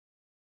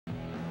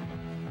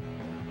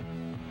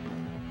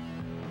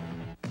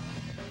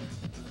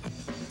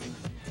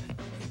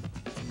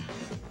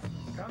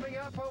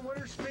on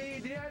Winter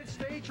Speed, the United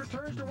States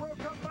returns to World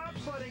Cup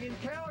bobsledding in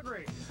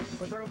Calgary,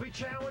 but they will be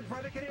challenged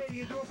by the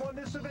Canadians who have won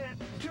this event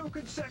 2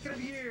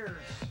 consecutive years.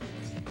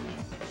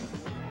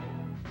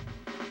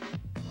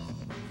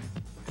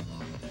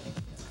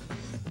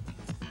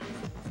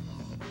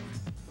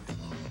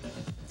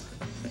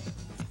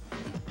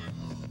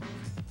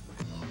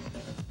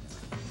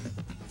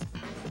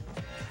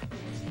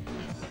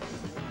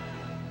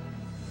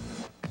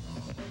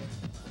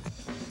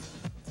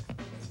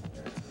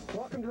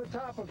 Welcome to the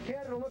top of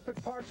Canada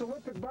Olympic Park's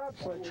Olympic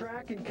bobsled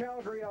track in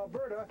Calgary,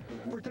 Alberta,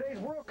 for today's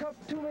World Cup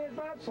two-man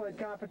bobsled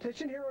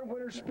competition here on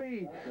Winter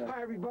Speed.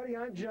 Hi everybody,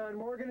 I'm John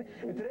Morgan,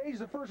 and today's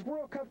the first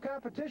World Cup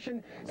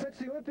competition since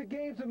the Olympic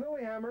Games in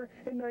Lillehammer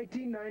in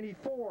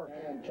 1994.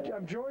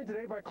 I'm joined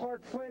today by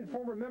Clark Flynn,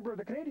 former member of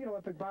the Canadian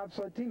Olympic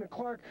bobsled team. And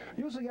Clark,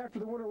 usually after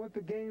the Winter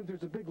Olympic Games,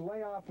 there's a big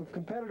layoff of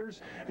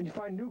competitors, and you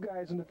find new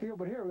guys in the field.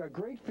 But here, we've got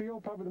a great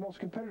field, probably the most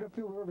competitive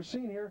field we've ever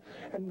seen here,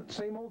 and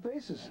same old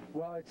faces.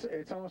 Well,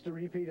 it's almost a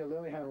repeat of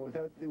Lillehammer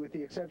with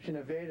the exception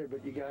of Vader,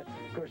 but you got,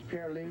 of course,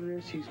 Pierre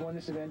Levers. He's won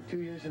this event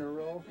 2 years in a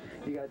row.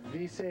 You got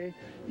Vise,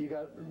 you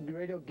got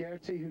Radio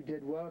Gertzi, who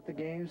did well at the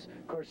games.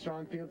 Of course,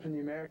 strong field from the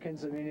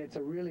Americans. I mean, it's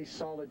a really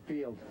solid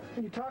field.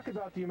 When you talk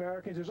about the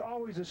Americans, there's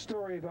always a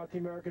story about the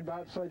American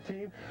bobsled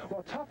team.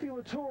 Well, Tuffy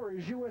Latour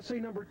is USA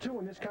 #2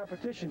 in this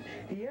competition.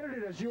 He entered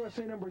it as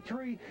USA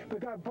 #3, but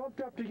got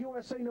bumped up to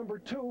USA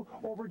 #2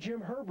 over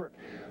Jim Herbert.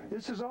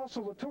 This is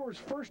also Latour's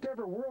first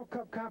ever World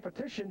Cup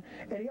competition,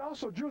 and he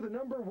also drew the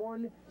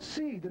 #1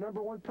 seed, the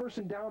 #1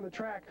 person down the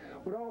track.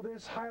 With all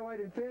this highlight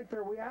and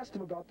fanfare, we asked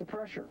him about the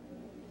pressure.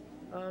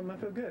 I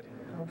feel good.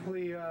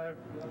 Hopefully,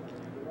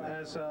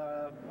 as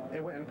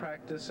it went in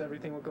practice,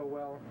 everything will go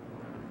well.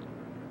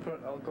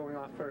 Going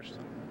off first.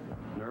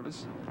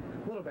 Nervous?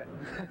 A little bit.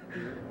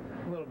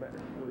 A little bit.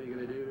 What are you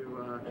going to do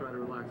to try to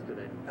relax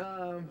today?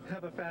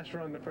 Have a fast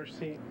run the first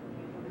heat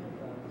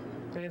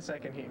and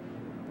second heat.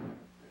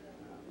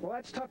 Well,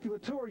 that's Tuffy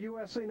Latour,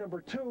 USA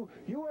 #2.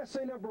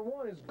 USA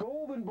 #1 is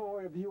golden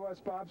boy of the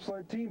U.S.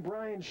 bobsled team,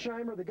 Brian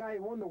Scheimer, the guy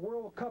who won the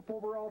World Cup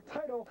overall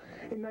title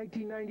in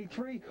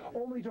 1993,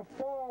 only to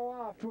fall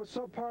off to a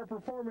subpar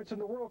performance in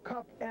the World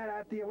Cup and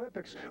at the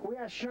Olympics. We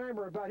asked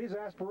Scheimer about his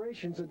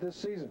aspirations at this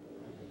season.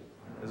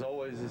 As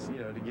always, is, you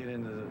know, to get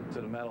into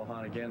the medal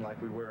hunt again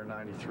like we were in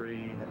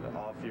 '93,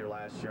 off year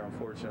last year,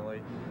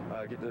 unfortunately.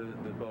 Get the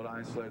boat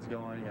iron sleds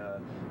going.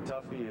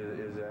 Tuffy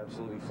is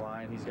absolutely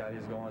flying. He's got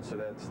his going, so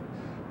that's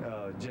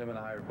Jim and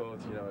I are both,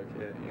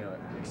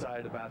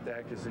 excited about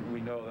that because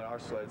we know that our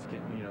sleds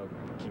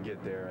can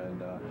get there.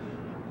 And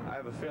I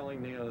have a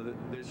feeling, that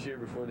this year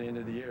before the end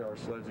of the year, our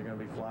sleds are going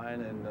to be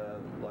flying. And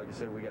like I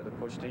said, we got the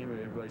push team. If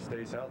everybody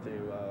stays healthy,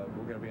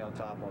 we're going to be on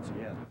top once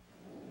again.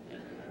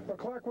 Well,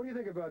 Clark, what do you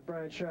think about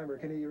Brian Scheimer?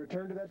 Can he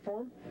return to that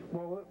form?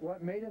 Well,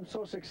 what made him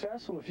so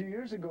successful a few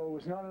years ago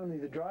was not only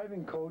the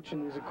driving coach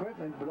and his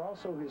equipment, but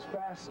also his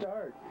fast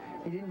start.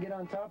 He didn't get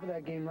on top of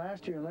that game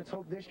last year, and let's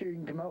hope this year he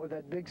can come out with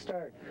that big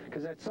start,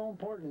 because that's so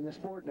important in the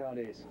sport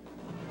nowadays.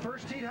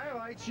 First heat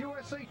highlights,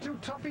 USA 2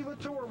 Tuffy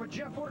Latour with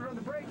Jeff Woodard on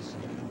the brakes.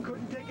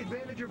 Couldn't take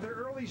advantage of their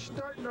early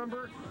start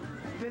number.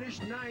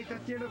 Finished 9th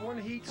at the end of one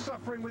heat,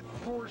 suffering with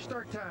poor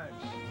start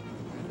times.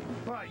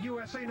 But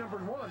USA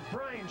 #1,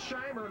 Brian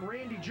Scheimer and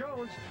Randy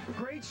Jones,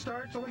 great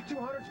starts, only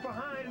 200ths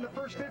behind in the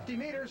first 50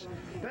 meters.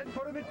 That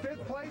put him in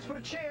 5th place with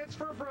a chance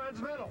for a bronze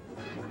medal.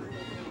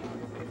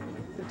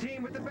 The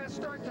team with the best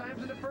start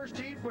times in the first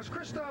heat was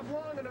Christoph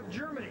Langen of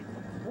Germany,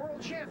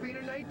 world champion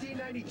in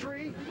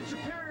 1993.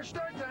 Superior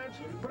start times,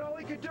 but all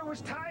he could do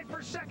was tie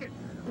for second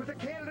with the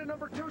Canada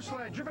 #2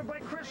 sled driven by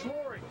Chris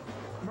Laurie.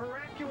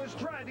 Miraculous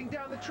driving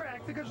down the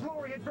track because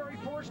Laurie had very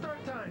poor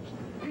start times.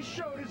 He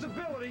showed his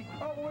ability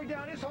all the way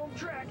down his home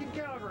track in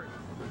Calgary.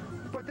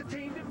 But the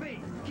team to beat,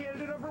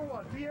 Canada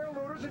 #1, Pierre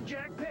Levers and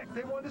Jack Pick.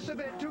 They won this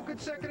event 2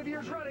 consecutive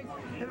years running,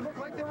 and it looked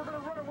like they were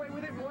going to run away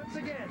with it once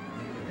again.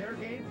 Their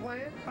game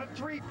plan, a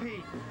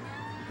three-peat.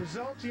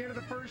 Results, the end of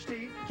the first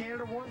heat,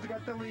 Canada 1's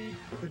got the lead.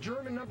 The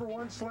German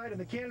 #1 sled and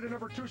the Canada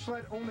 #2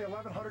 sled only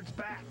 1100ths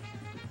back.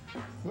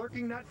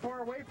 Lurking not far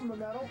away from the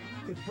medal,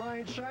 it's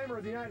Brian Scheimer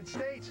of the United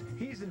States.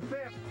 He's in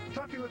 5th.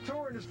 Tuffy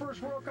Latour in his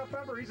first World Cup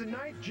ever. He's in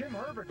 9th. Jim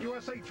Herbert,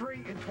 USA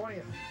 3 in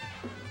 20th.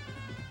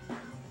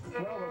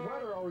 Well, the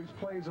weather always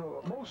plays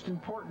a most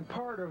important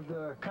part of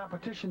the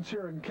competitions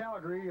here in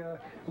Calgary.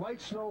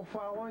 Light snow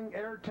following,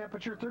 air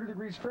temperature 30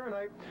 degrees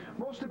Fahrenheit.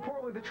 Most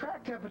importantly, the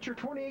track temperature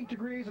 28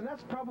 degrees, and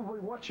that's probably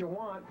what you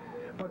want.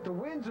 But the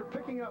winds are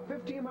picking up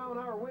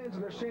 15-mile-an-hour winds,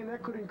 and they're saying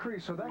that could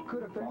increase, so that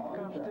could affect the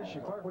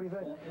competition. Clark, what do you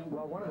think?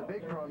 Well, one of the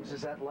big problems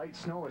is that light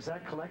snow. As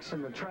that collects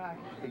in the track,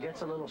 it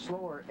gets a little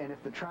slower, and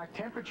if the track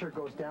temperature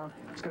goes down,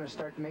 it's going to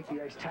start to make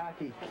the ice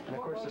tacky, and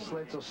of course the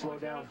sleds will slow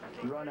down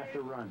run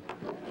after run.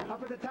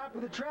 Up at the top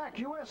of the track,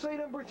 USA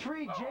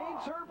 #3,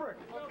 James Herbert.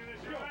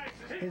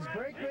 His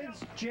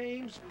brakeman's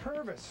James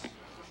Purvis.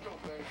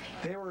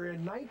 They were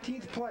in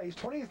 19th place,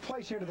 20th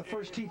place here to the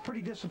first heat.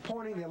 Pretty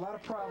disappointing. They had a lot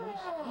of problems.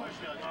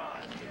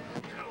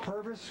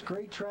 Purvis,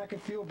 great track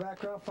and field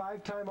background,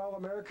 5-time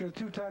All-American, a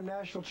 2-time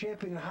national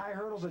champion in high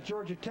hurdles at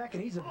Georgia Tech,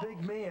 and he's a big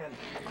man.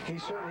 He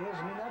certainly is.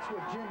 I mean, that's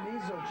what Jim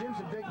needs, though. Jim's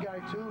a big guy,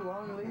 too,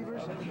 long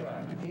levers.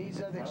 He's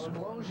an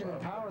explosion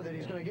of power that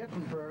he's going to get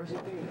from Purvis.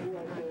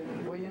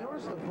 Well, you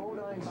notice the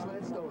Bodine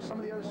sleds, though. Some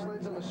of the other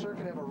sleds on the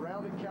circuit have a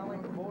rounded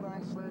cowling. The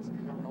Bodine sleds,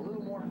 a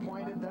little more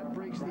pointed. That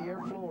breaks the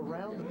airflow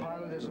around the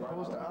pilot as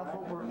opposed to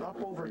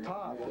up over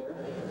top.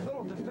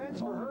 Little defense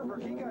for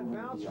Herbert. He got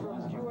bounced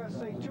from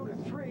USA 2 to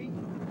 3.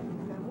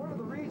 And one of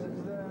the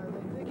reasons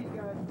they think he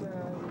hasn't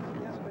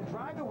been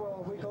driving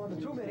well a week on the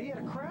 2-man. He had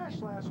a crash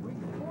last week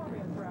in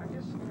 4-man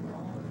practice.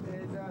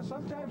 And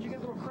sometimes you get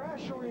a little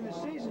crash early in the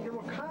season, you get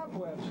little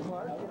cobwebs,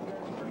 Clark.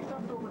 It's pretty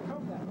tough to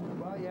overcome that.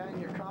 Well, yeah,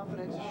 and your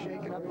confidence is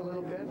shaken up a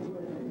little bit.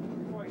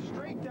 Boy,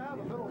 straight down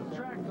the middle of the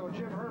track, though,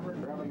 Jim Herbert.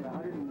 Not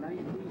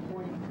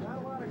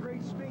a lot of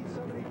great speed,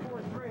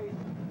 74.3. You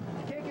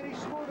can't get any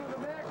smoother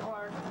than that,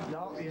 Clark.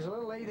 No, he's a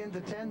little late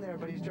into 10 there,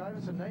 but he's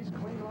driving some nice,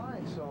 clean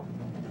lines, so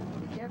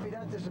you can't be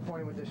that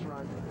disappointed with this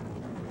run.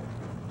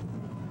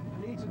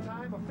 Needs a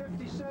time of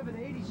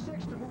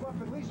 57.86 to move up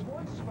at least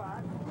one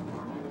spot.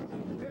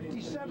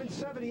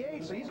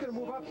 57.78, so he's going to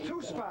move up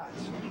 2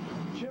 spots.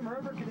 Jim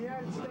Herbert in the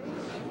United States,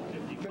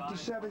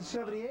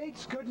 57.78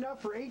 is good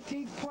enough for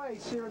 18th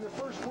place here in the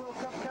first World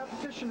Cup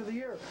competition of the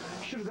year.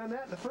 Should have done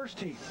that in the first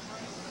heat.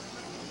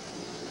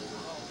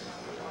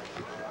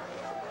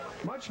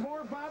 Much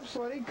more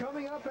bobsledding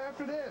coming up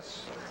after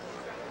this.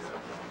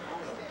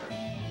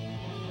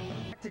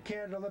 Back to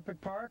Canada Olympic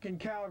Park in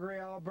Calgary,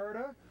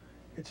 Alberta.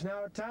 It's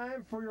now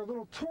time for your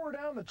little tour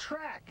down the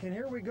track. And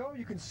here we go.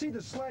 You can see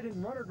the sled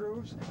in runner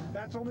grooves.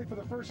 That's only for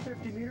the first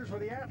 50 meters where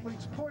the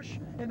athletes push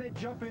and they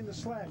jump in the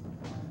sled.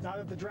 Now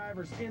that the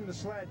driver's in the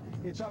sled,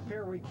 it's up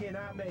here where we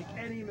cannot make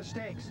any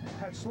mistakes.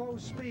 At slow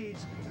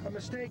speeds, a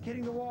mistake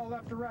hitting the wall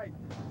left or right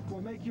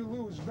will make you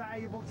lose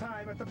valuable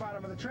time at the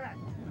bottom of the track.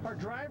 Our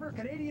driver,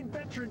 Canadian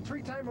veteran,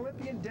 3-time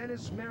Olympian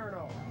Dennis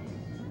Marino,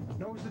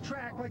 knows the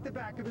track like the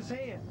back of his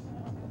hand.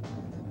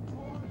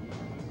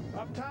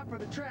 Up top of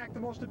the track,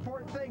 the most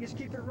important thing is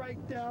keep it right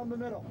down the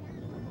middle.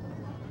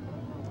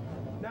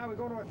 Now we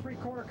go to a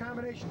 3-corner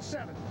combination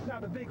 7. Now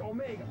the big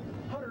Omega,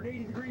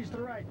 180 degrees to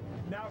the right.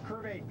 Now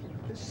curve 8.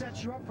 This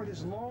sets you up for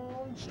this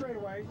long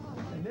straightaway,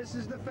 and this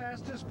is the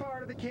fastest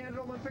part of the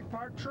Canada Olympic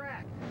Park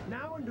track.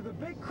 Now into the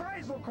big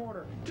Kreisel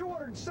corner,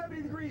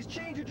 270 degrees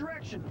change of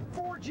direction,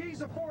 4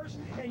 G's of force,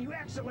 and you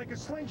exit like a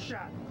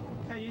slingshot.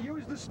 And you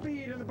use the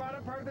speed in the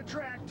bottom part of the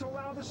track to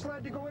allow the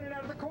sled to go in and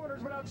out of the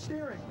corners without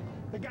steering.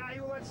 The guy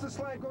who lets the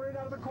sled go in and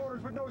out of the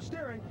corners with no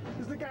steering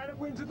is the guy that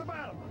wins at the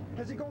bottom.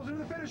 As he goes into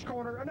the finish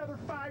corner, another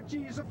 5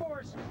 G's of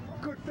force.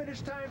 Good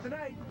finish time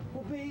tonight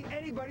will be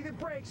anybody that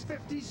breaks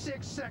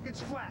 56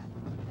 seconds flat.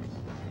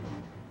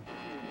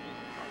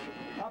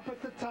 Up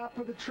at the top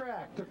of the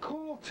track, the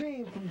cool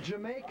team from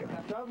Jamaica,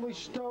 Dudley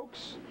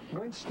Stokes,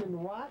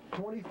 Winston Watt,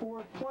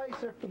 24th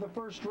place after the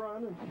first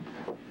run. And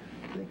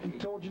I think we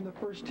told you in the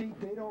first heat,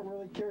 they don't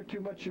really care too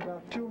much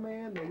about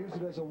 2-man. They use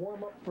it as a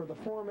warm-up for the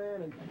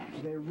 4-man, and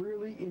they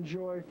really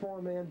enjoy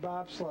 4-man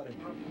bobsledding.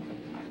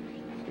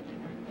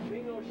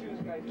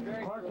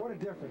 Clark, what a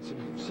difference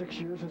in 6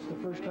 years since the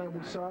first time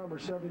we saw him, or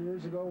 7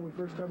 years ago when the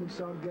first time we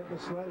saw him get in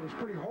the sled. It was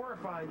pretty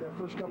horrifying that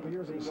first couple of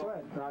years in the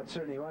sled. No, it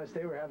certainly was.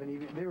 They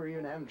were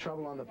even having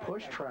trouble on the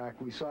push track.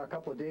 We saw a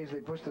couple of days they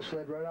pushed the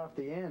sled right off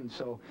the end.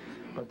 So,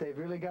 but they've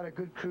really got a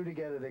good crew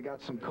together. They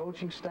got some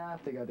coaching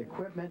staff. They got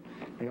equipment.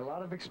 They got a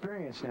lot of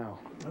experience now.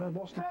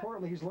 Most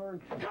importantly, he's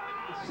learned the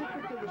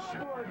secret to the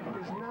sport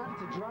is not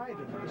to drive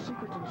it. The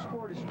secret to the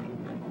sport is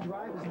to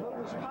drive as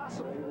little as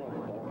possible.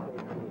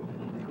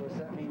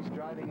 That means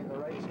driving in the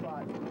right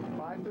spot.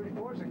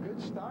 5:34 is a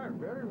good start,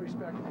 very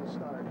respectable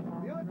start.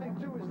 The other thing,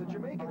 too, is the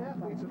Jamaican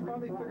athletes have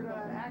probably figured out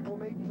how to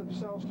acclimate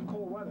themselves to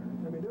cold weather.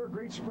 I mean, they were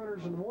great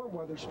sprinters in warm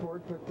weather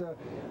sport, but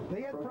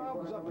they had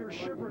problems up here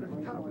shivering at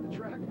the top of the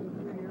track for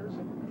 3 years.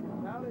 And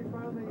now they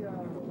finally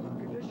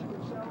conditioned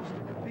themselves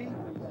to compete.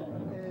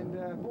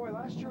 And, boy,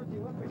 last year at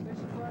the Olympics, they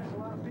surprised a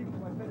lot of people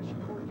by finishing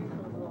 14th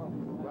overall.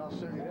 Well,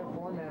 certainly their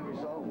 4-man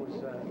result was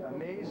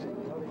amazing.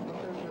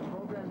 The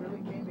program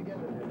really came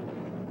together there.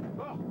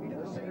 Oh, he did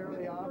the same early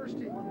thing in the first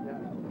team. Yeah.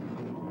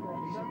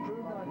 He's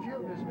improved on a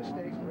few of his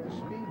mistakes, but his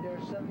speed there,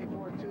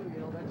 74.2, you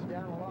know, that's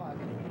down a lot.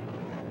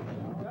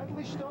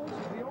 Dudley Stokes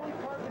is the only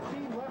part of the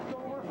team left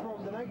over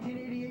from the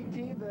 1988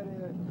 team that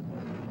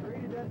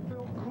created that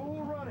film,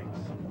 Cool Runnings.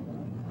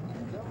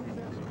 Dudley's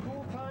had some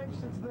cool times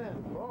since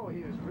then. Oh,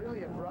 he was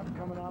really abrupt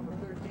coming off of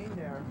 13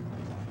 there.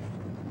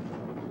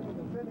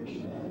 The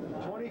finish,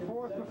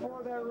 24th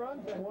before that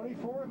run,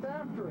 24th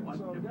after it.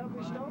 So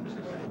Dudley Stokes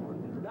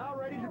is now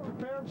ready to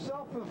prepare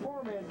himself for the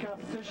 4-man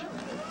competition.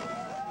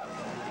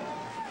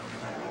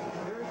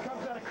 Here he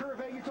comes out of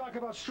curve 8. You talk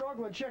talk about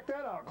struggling. Check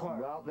that out,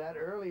 Clark. Well, that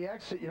early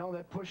exit, you know,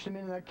 that pushed him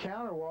into that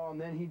counter wall, and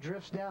then he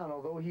drifts down.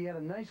 Although he had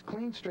a nice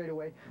clean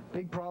straightaway,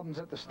 big problems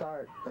at the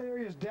start. There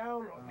he is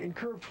down in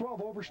curve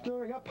 12,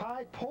 oversteering up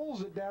high,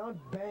 pulls it down,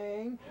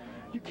 bang.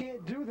 You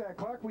can't do that,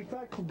 Clark. We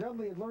thought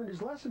Dudley had learned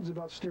his lessons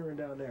about steering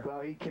down there.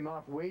 Well, he came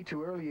off way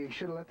too early. He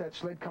should have let that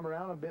sled come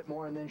around a bit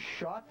more and then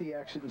shot the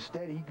exit.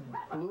 Instead, he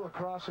blew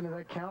across into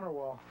that counter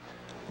wall.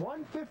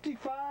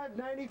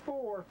 155.94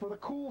 for the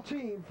cool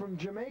team from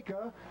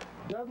Jamaica.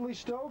 Dudley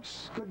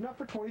Stokes, good enough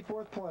for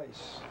 24th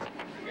place.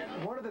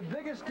 One of the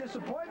biggest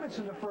disappointments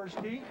in the first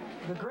heat,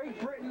 the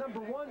Great Britain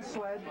 #1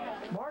 sled,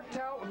 marked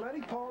out with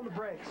Lenny Paul in the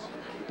brakes.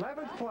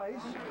 11th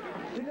place,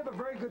 didn't have a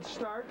very good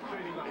start.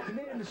 He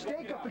made a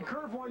mistake up in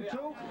curve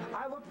 1-2.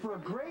 I looked for a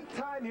great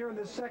time here in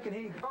this second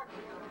heat.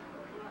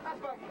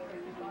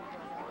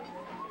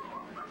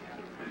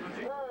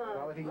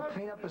 Well, if he can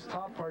clean up his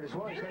top part as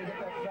well, he's going to get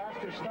that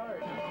faster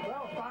start.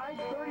 Well,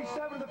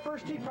 5:37 the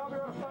first heat, probably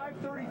around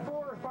 5:34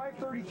 or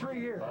 5:33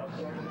 here.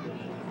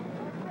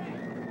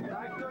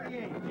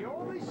 5:38. The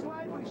only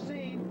slide we've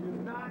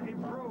seen not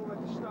improve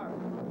at the start.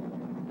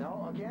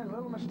 No, again,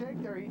 little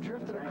mistake there. He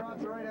drifted across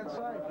the right-hand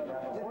side.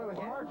 Boy, with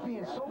Mark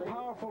being so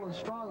powerful and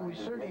strong, we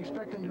certainly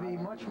expect him to be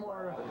much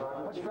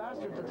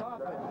faster at the top,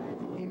 but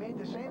he made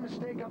the same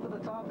mistake up at the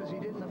top as he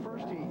did in the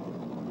first heat.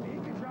 He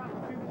could drop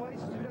a few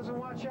places if he doesn't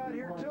watch out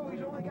here, too.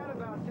 He's only got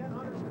about 10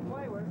 hundredths to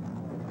play with.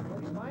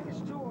 He's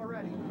 -2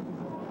 already.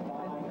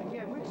 And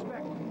again, we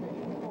expect a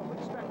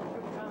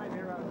good time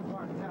here out of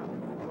Mark Town.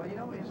 Well, you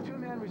know, his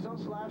two-man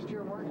results last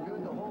year weren't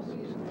good the whole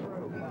season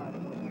through.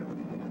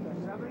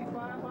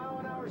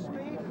 75-mile-an-hour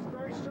speed is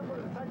very similar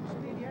to the type of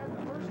speed he had in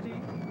the first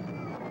heat.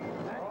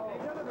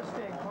 Another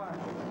mistake, Clark.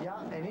 Yeah,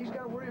 and he's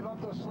got to worry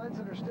about those sleds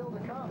that are still to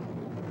come.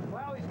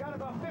 Well, he's got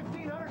about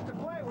 1,500 to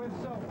play with,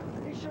 so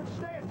he should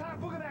stay at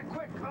top. Look at that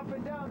quick up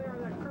and down there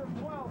in that curve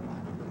 12.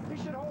 He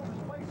should hold his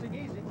placing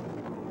easy.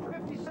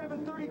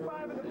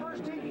 57.35 in the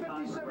first heat,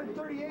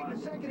 57.38 in the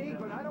second heat,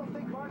 but I don't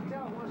think Mark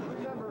Town wants to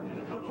remember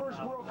the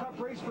first World Cup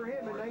race for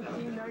him in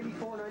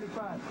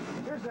 1994-95.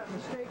 Here's that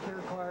mistake here,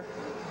 Clark,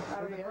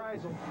 out of the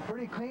Kreisel.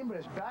 Pretty clean, but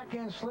his back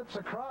end slips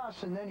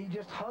across, and then he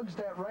just hugs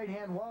that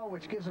right-hand wall,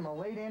 which gives him a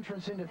late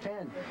entrance into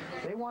 10.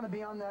 They want to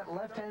be on that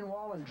left-hand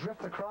wall and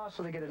drift across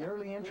so they get an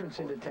early entrance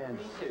into 10.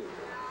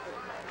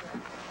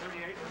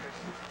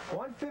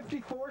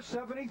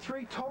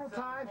 154.73 total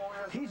time.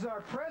 He's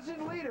our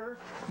present leader,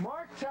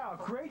 Mark Tau.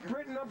 Great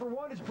Britain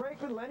 #1 is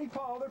brakeman Lenny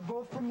Paul. They're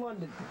both from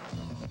London.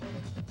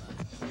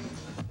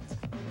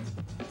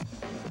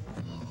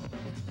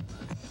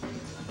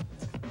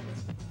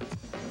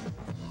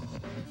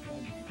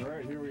 All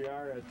right, here we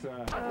are at...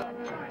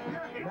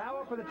 Now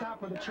up at the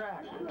top of the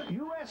track.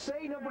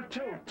 USA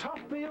 #2,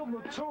 Toughfield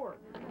Latour.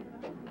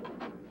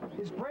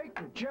 His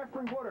brakeman,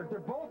 Jeffrey Woodard. They're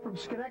both from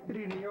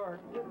Schenectady, New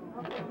York.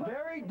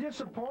 Very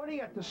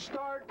disappointing at the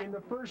start in the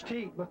first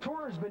heat.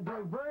 Latour has been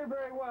doing very,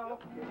 very well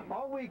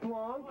all week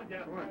long.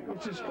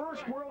 It's his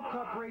first World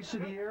Cup race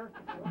of the year.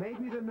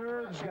 Maybe the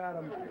nerves got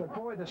him. But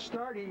boy, the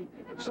start,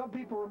 some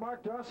people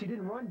remarked to us he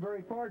didn't run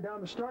very far down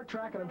the start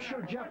track, and I'm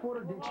sure Jeff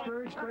Woodard, the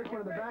experienced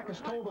brakeman in the back,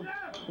 has told him,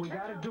 we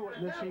got to do it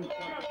in this heat.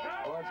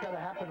 Well, it's got to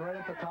happen right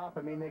at the top.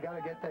 I mean, they got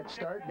to get that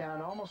start down.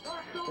 Almost,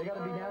 they got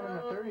to be down in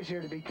the 30s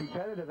here to be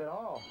competitive at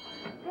all.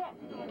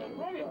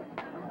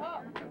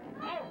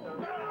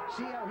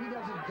 See how he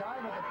doesn't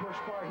dive at the push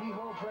bar. He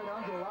holds right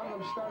onto a lot of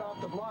them start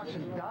off the blocks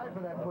and dive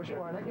for that push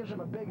bar, and that gives him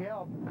a big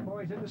help.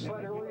 Boy, he's in the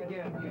sled early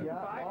again. Yeah.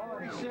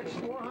 5:36,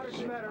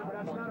 400 better, but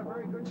that's not a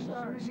very good As soon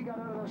start. as he got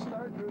out of those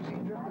start grooves, he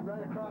drifted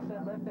right across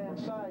that left-hand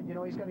side. You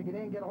know, he's got to get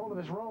in, get a hold of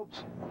his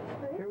ropes.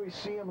 Here we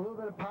see him, a little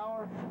bit of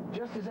power.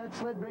 Just as that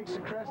sled breaks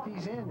the crest,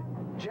 he's in.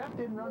 Jeff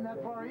didn't run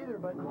that far either,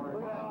 but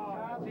look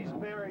at that. He's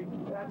buried.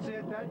 That's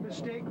it. That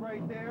mistake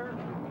right there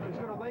is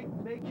going to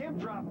make him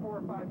drop 4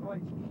 or 5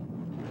 places.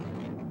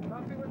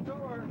 Toughie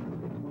Latour.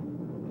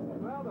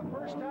 Well, the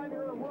first time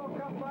you're in a World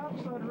Cup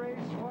bobsled race,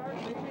 Clark,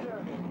 maybe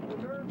the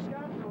nerves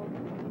got to him.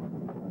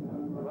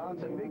 Well,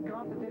 it's a big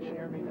competition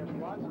here. I mean, there's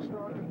lots of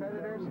strong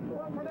competitors.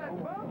 Well, for that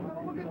bump,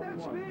 though, look at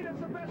that speed. That's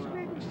the best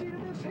speed we've seen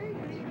in this heat.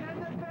 He had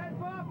that bad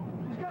bump.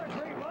 He's got a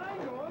great line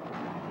going.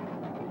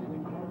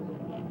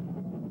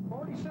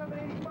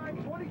 47.85,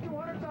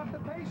 2,200's off the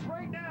pace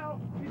right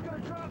now. He's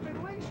going to drop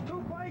at least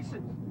 2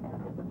 places.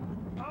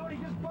 Oh, he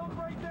just bumped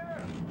right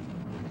there.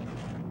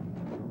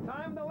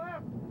 Time to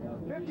left.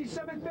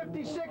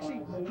 57.56.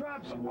 He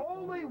drops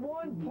only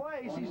 1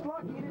 place. He's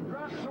lucky he didn't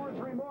drop 2 or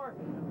 3 more.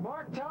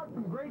 Mark Tout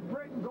from Great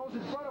Britain goes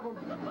in front of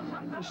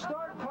him. The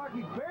start clock,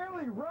 he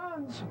barely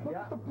runs. Look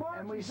at the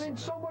mark. He's in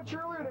so much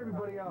earlier than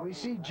everybody else. We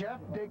see Jeff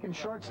taking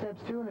short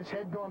steps too, and his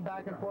head going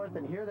back and forth,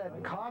 and hear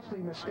that costly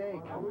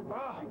mistake. Oh,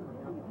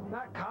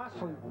 not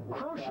costly,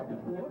 crucial.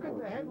 Look at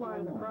the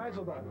headline of the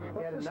Kreisel.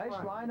 He had a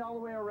nice line all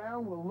the way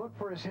around. We'll look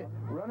for his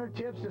runner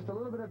tips, just a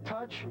little bit of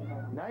touch.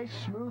 Nice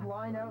smooth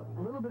line out,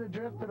 a little bit of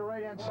drift to the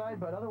right-hand side,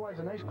 but otherwise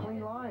a nice clean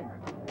line.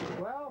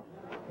 Well,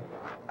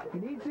 he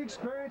needs the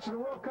experience in the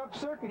World Cup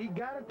circuit. He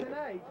got it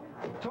tonight.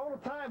 Total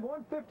time,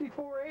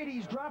 154.80.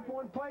 He's dropped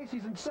 1 place.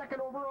 He's in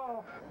second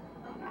overall.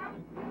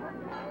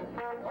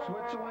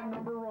 Switzerland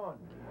number 1.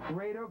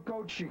 Rado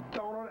Gochi,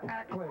 Donald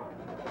Ackland.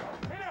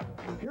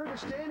 Here are the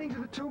standings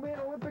of the two-man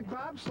Olympic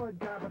bobsled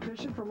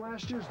competition from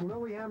last year's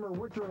Lillehammer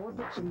Winter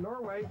Olympics in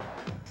Norway.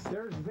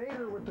 There's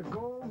Vader with the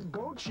gold.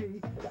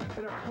 Gochi,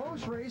 in a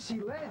close race, he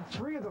led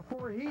 3 of the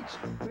 4 heats.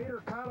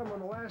 Vader caught him on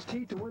the last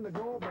heat to win the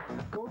gold, but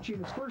Gochi,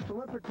 in his first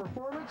Olympic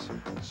performance,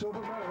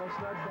 silver medal.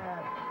 That's not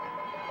bad.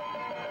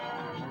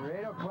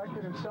 Rado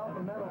collected himself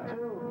a medal,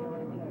 too.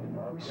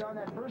 We saw in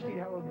that first heat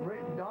how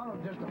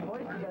Donald just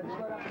hoisted that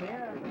sled up in the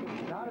air.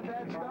 Not a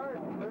bad start,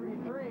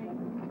 33.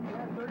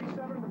 Yeah,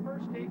 37 in the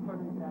first heat, but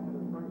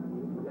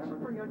this is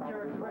pretty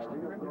uncharacteristic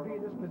for him to be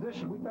in this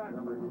position. We thought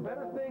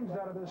better things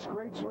out of this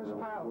great Swiss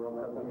pilot.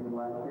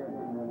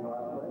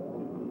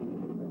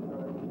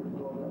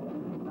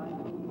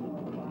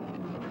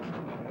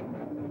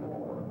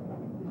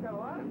 He's got a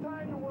lot of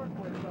time to work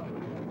with, though.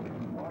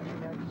 Watching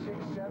that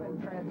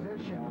 6-7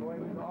 transition, boy,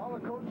 all the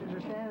coaches are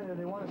standing there.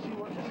 They want to see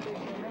what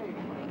mistakes they make.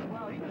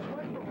 Well, he just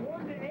went from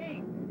 1 to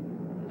 8.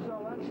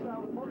 So that's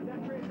how important that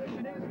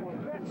transition is.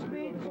 Best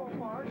speed so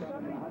far,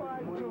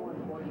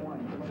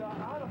 75.2. It's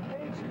out of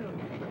pace to.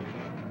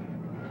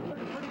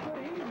 Looking pretty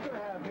good heat he's going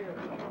to have here.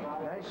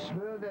 Nice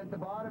smooth at the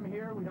bottom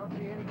here. We don't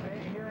see any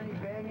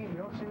banging. We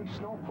don't see any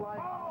snow fly.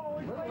 Oh,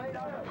 he's Little late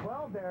out of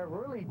 12 there.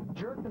 Really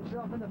jerked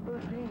himself into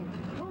 13.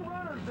 2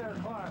 runners there,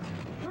 Clark.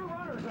 2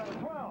 runners out of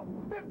 12.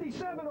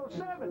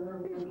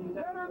 57.07. He's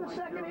better in the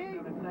second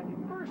heat.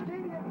 First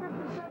heat, he had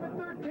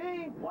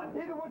 57.13.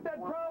 Even with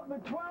that problem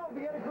in 12,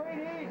 he had a great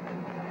heat.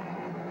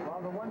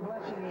 Well, the one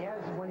blessing he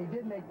has is when he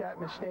did make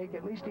that mistake,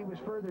 at least he was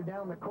further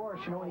down the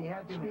course, you know, and he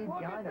had speed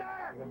behind him.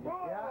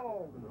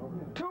 Whoa!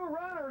 Yeah. 2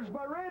 runners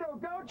by Rado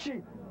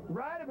Gochi.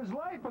 Ride of his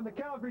life on the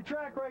Calgary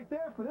track right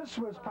there for this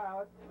Swiss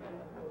pilot.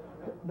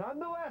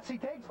 Nonetheless, he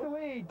takes the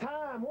lead.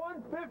 Time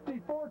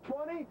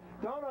 1:54.20.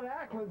 Donald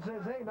Ackland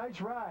says, hey,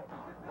 nice ride.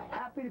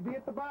 Happy to be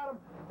at the bottom,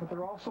 but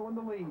they're also in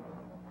the lead.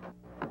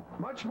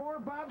 Much more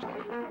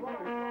bobsled.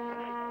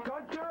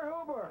 Gunter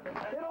Huber,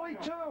 Italy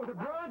 2, the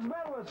bronze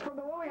medalist from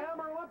the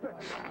Lillehammer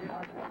Olympics.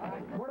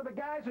 One of the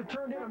guys who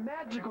turned in a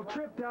magical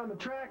trip down the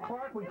track,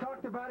 Clark. We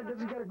talked about it,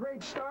 doesn't get a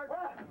great start,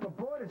 but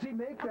boy, does he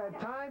make that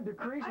time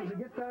decrease as he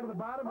gets down to the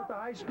bottom with the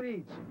high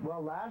speeds.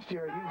 Well, last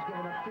year he was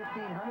giving up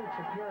 1,500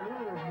 for Pierre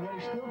Lillers, and yet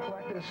he still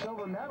collected a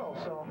silver medal,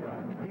 so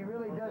he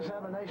really does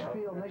have a nice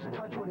feel, nice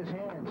touch with his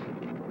hands.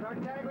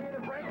 Tartaglia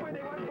and Brakeman,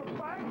 they went from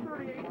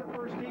 5:38 in the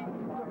first heat to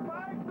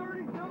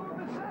 5:32 in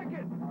the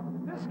second.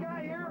 This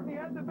guy here, if he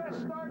had the best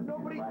start,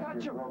 nobody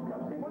touch him.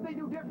 What they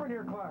do different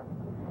here, Clark?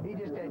 He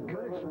just had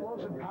good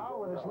explosive power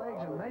with his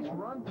legs and a nice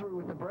run through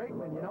with the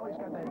brakeman. You know, he's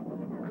got that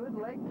good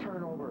leg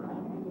turnover.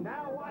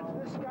 Now watch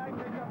this guy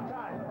pick up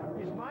time.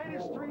 He's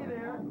 -3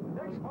 there.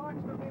 Next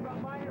clock's going to be about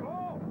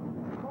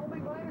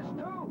only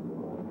 -2.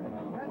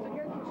 That's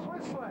against the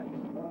Swiss sled.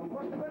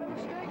 Must have been a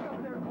mistake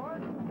up there,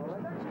 Clark. The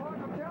next clock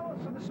will tell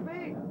us of the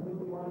speed.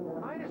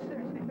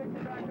 -6, he picked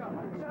it back up.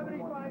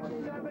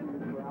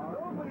 75.7.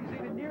 Nobody's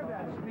even near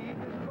that speed.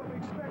 This is what we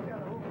expect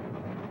out of Hoover.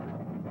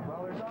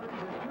 Well, there's 2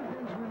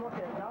 things we look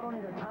at. Not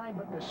only the time,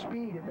 but the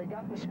speed. If they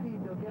got the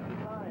speed, they'll get the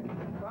time.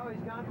 Well,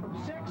 he's gone from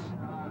 6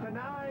 to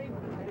 9,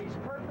 and he's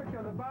perfect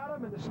on the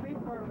bottom and the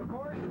speed part of the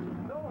course.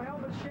 No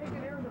helmet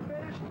shaking here in the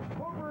finish.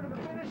 Hoover to the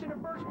finish in the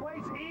first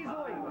place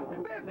easily.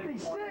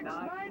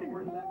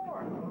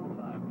 56.94.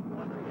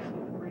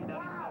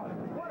 Wow,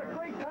 what a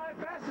great time.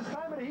 Fastest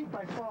time in the heat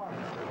by far.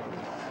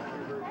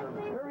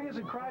 There he is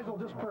in Kreisel,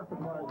 just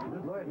perfect, Mark.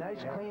 Look,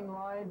 nice clean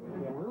line,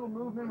 a little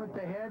movement with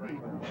the head. He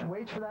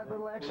waits for that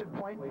little exit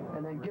point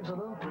and then gives a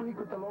little tweak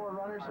with the lower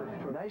runners.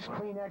 Nice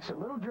clean exit.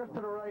 Little drift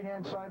to the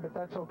right-hand side, but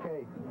that's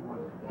okay.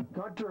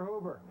 Gunter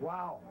Huber,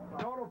 wow.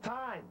 Total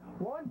time,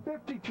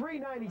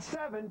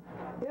 1:53.97.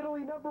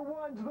 Italy number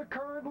 1's the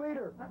current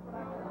leader.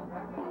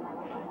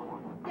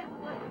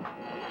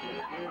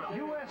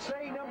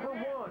 USA number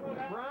 1,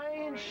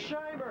 Brian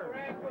Scheimer.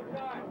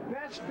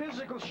 Best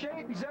physical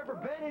shape he's ever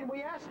been in.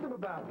 We asked him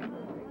about it.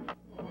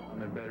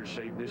 I'm in better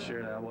shape this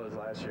year than I was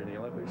last year in the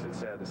Olympics. It's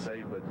sad to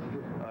say, but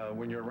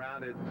when you're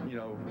around it, you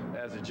know,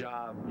 as a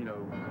job, you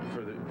know,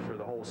 for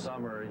the whole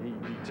summer, you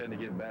tend to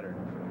get better.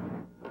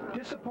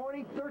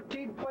 Disappointing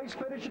 13th place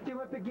finish at the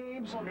Olympic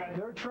Games.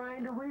 They're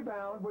trying to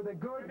rebound with a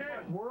good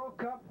World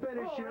Cup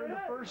finish here in the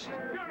first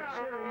series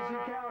in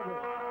Calgary.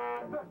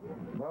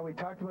 Well, we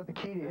talked about the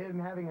key to him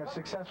having a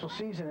successful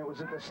season. It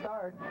was at the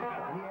start. He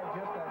had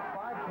just that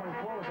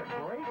 5:24 was a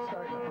great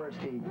start in the first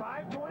heat.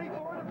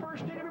 5:24 in the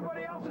first heat.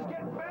 Everybody else is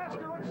getting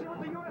faster. Let's see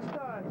what the U.S.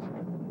 does.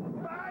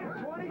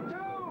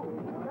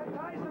 5:22. That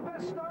ties the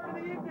best start of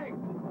the evening.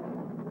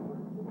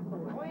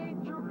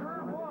 Clean through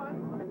curve 1.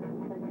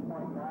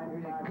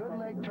 He's a good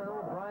leg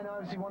turnover. Brian,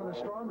 obviously one of the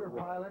stronger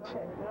pilots.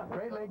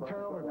 Great leg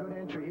turnover, good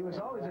entry. He was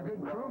always a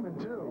good crewman,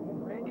 too.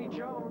 Randy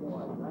Jones,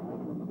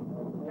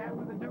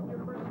 captain of the Duke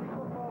University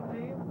football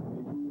team.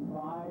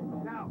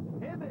 Now,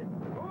 him and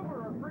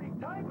Hoover are pretty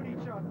tight with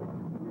each other.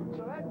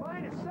 So that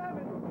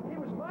 -7, he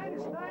was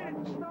 -9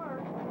 at the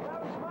start.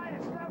 Now he's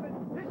 -7.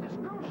 This is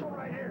crucial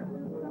right here.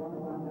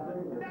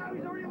 Now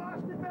he's already lost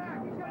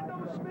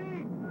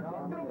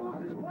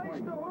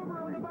Race to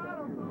Hoover on the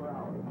bottom.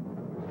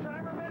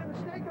 Scheimer made a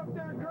mistake up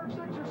there in curve 6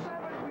 or 7.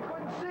 We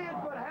couldn't see it,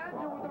 but had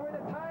to with the way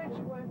the times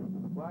went.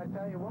 Well, I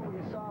tell you, what we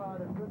saw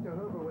out of Good to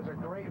Hoover was a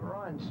great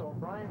run, so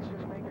Brian's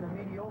just making a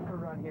mediocre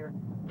run here.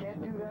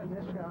 Can't do that in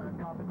this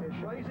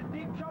competition. Well, he's in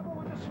deep trouble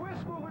with the Swiss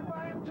moving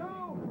by him,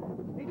 too.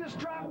 He just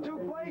dropped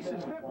 2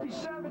 places,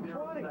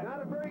 57-20.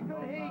 Not a very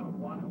good heat.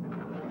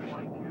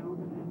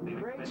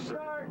 Great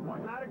start,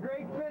 not a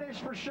great finish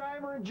for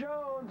Scheimer and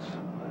Jones.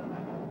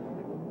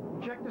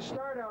 Check the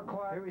start out,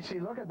 Clark. Here we see,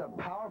 look at the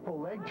powerful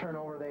leg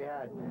turnover they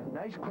had.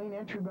 Nice clean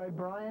entry by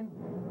Brian.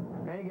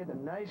 And he gets a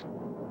nice,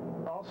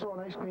 also a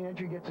nice clean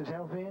entry, gets his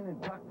health in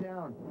and tucked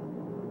down.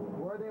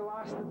 Where they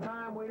lost the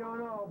time, we don't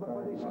know,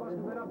 but they must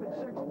have been up at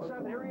 6 and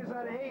 7. Here he is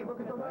out of 8. Look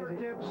at the letter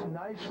tips.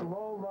 Nice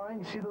low line.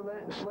 You see the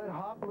sled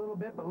hop a little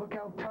bit, but look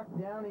how tucked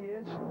down he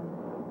is.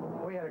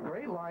 We had a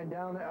great line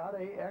down out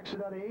of 8,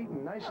 exit out of 8,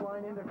 and nice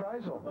line into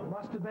Kreisel.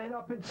 Must have been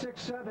up at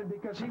 6-7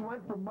 because he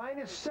went from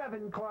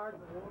 -7, Clark,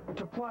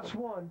 to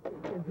 +1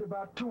 in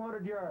about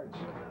 200 yards.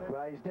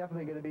 Well, he's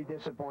definitely going to be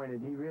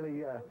disappointed. He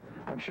really,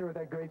 I'm sure with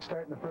that great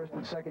start in the first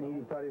and second heat,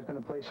 he thought he was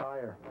going to place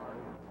higher.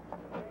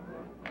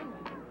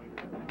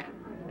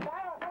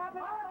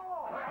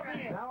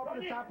 Now up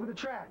at the top of the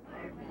track.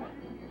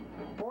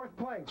 4th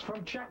place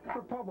from Czech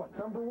Republic,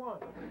 number 1.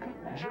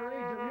 Jerry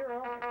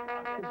Demuro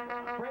is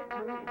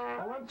greatly.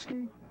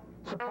 Alensky,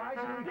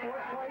 surprisingly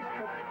 4th place,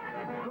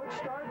 but good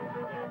start.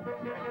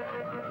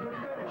 Good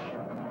finish.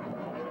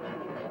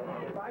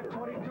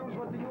 5:22 is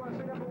what the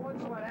USA number 1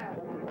 sled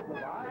had.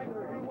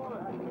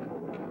 5:31.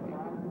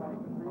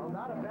 Well,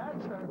 not a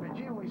bad start, but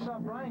gee, when we saw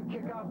Brian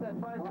kick off that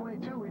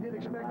 5:22, we did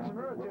expect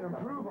Demuro to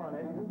improve on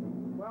it.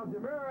 Well,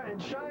 Demuro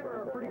and Scheimer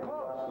are pretty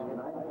close.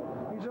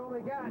 He's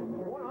only got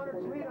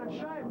 100th lead on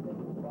Scheimer.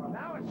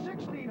 Now it's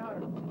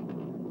 1,600.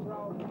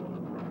 So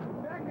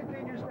if that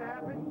continues to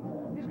happen,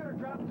 he's going to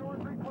drop 2 or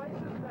 3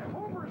 places. That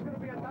Hoover is going to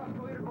be on top of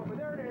the leaderboard. But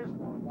there it is,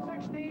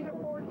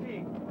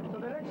 16-14. So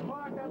the next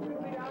clock, that's going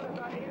to be down to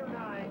about 8 or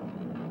 9.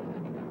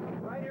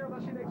 Right here,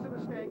 unless he makes a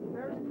mistake.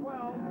 There's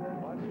 12.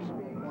 Watch your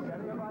speed.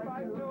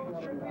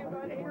 5-2. Should be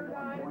about 8 or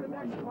 9 in the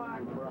next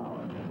clock.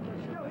 But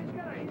still, he's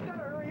got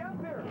to hurry up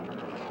here.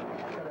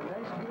 He's got a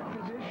nice good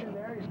position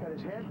there. He's got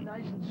his head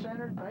nice and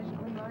centered, nice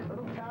clean, nice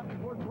little tap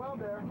before 12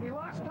 there. He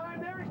lost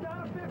time there. He's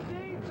down to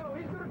 15, so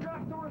he's going to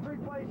drop 2 or 3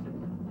 places.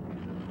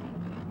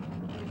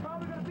 He's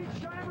probably going to beat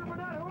Scheimer, but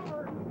not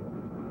Hoover.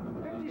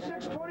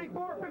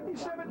 56-24,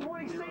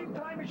 57-20, same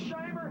time as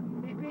Scheimer.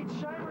 He beats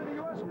Scheimer in the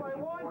U.S. by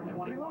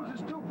 1. He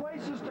loses 2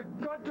 places to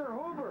Gunter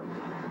Hoover.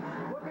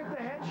 Look at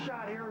the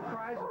headshot here in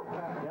Kreisel.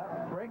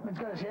 Yep, Brakeman's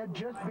got his head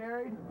just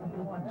buried.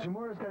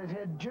 Zamura's got his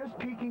head just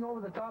peeking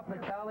over the top of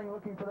the cowling,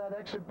 looking for that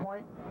exit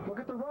point. Look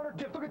at the runner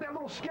tip. Look at that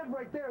little skid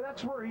right there.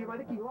 That's where I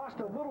think he lost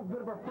a little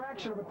bit of a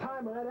fraction of a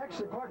time on that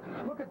exit. Clark,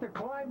 look at the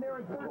climb there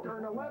in 3rd or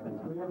in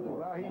 11th.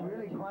 Well, he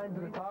really climbed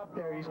to the top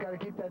there. He's got to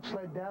keep that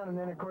sled down, and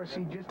then, of course,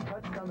 he just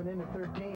touched coming into 13.